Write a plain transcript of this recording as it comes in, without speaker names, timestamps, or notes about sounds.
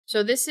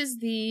So this is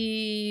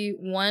the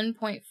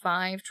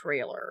 1.5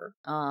 trailer,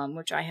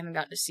 which I haven't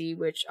gotten to see,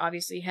 which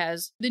obviously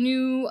has the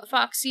new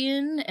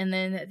Foxian and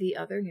then the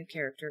other new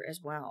character as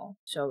well.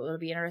 So it'll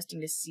be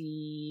interesting to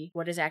see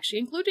what is actually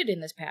included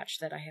in this patch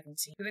that I haven't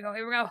seen. Here we go,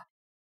 here we go.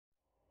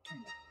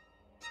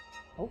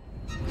 Oh.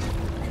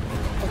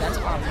 Oh, that's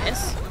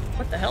ominous.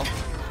 What the hell?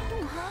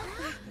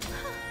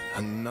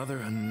 Another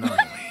anomaly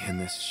in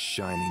this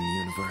shining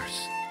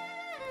universe.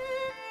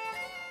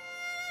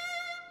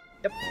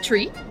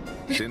 Tree?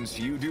 Since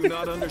you do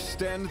not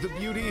understand the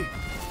beauty,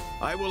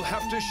 I will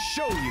have to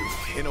show you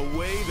in a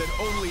way that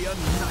only a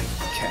knight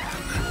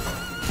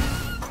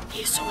can.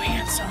 He's so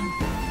handsome.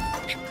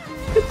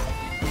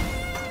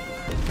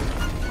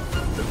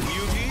 The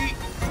beauty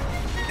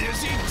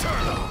is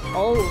eternal.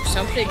 Oh,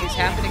 something is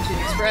happening to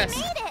the Express.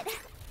 We made it.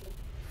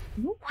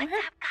 What's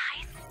up,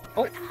 guys?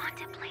 Oh. The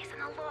haunted place in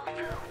the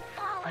Luofu.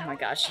 Follow. Oh my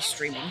gosh, she's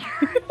streaming.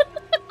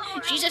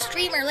 She's a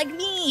streamer like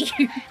me.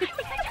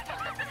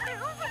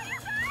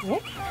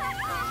 What?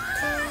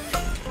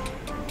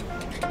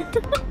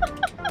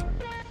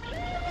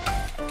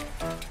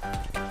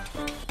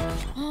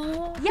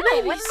 Oh, Yo,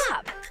 babies. what's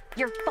up?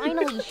 You're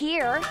finally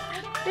here.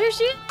 There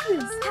she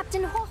is.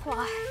 Captain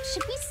Huohua,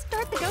 should we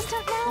start the ghost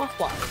hunt now?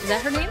 What? Is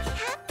that her name?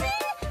 Captain?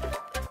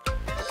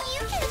 You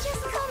can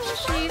just call me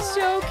She's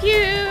so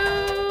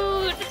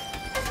cute.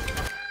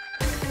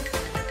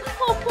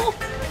 Oh,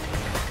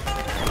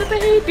 the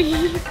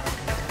baby.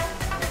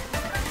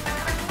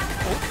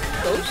 Oh,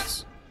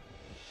 ghosts?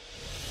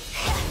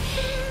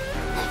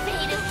 The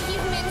fate of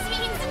humans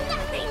means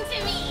nothing to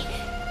me.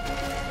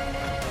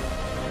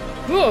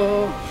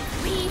 Whoa.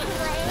 We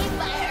play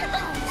by our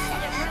own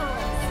set of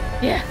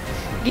rules. Yeah,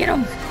 get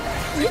him.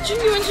 Imagine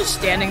you just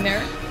standing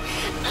there.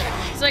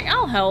 He's like,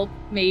 I'll help,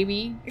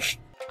 maybe.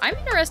 I'm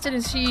interested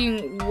in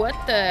seeing what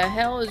the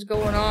hell is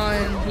going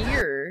on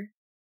here.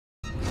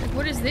 Like,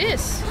 what is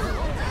this?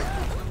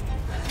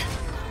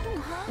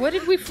 What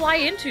did we fly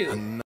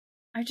into?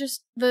 I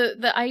just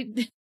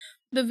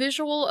the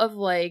visual of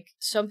like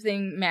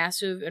something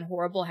massive and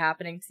horrible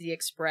happening to the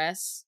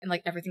Express and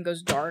like everything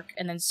goes dark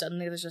and then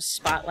suddenly there's a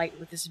spotlight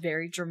with this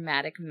very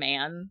dramatic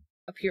man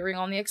appearing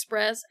on the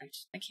Express.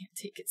 I can't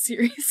take it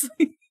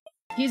seriously.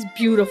 He's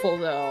beautiful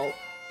though.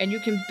 And you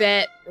can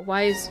bet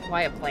why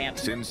a plant?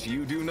 Since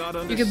you do not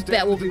understand, You can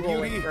bet we'll be the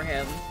rolling beauty, for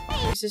him.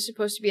 Is this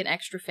supposed to be an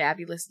extra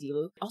fabulous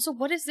D-loop? Also,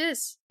 what is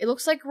this? It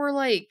looks like we're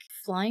like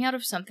flying out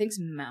of something's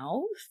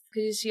mouth.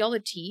 Cause you see all the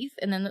teeth,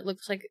 and then it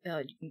looks like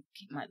you can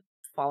keep my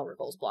follower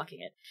goals blocking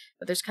it.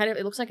 But there's kind of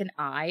it looks like an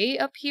eye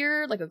up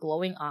here, like a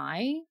glowing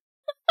eye.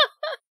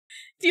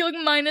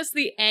 Dealing minus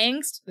the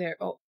angst there.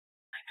 Oh,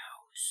 my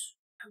nose.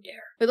 How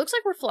dare! It looks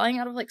like we're flying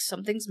out of like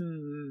something's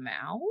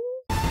mouth.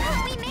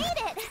 We made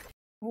it.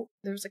 Oh,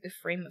 there's like a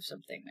frame of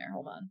something there.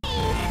 Hold on.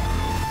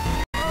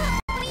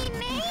 We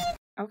made it.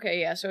 Okay,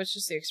 yeah, so it's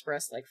just the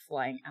Express, like,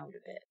 flying out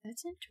of it.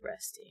 That's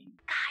interesting.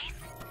 Guys,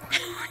 the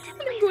haunted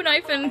place Good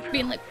knife and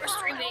being like, we're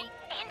streaming.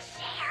 and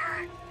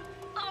share.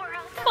 Or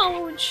else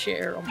Follow and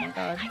share, oh my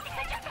god.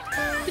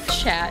 The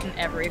chat and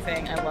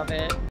everything, I love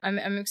it.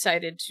 I'm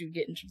excited to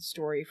get into the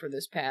story for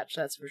this patch,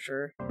 that's for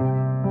sure.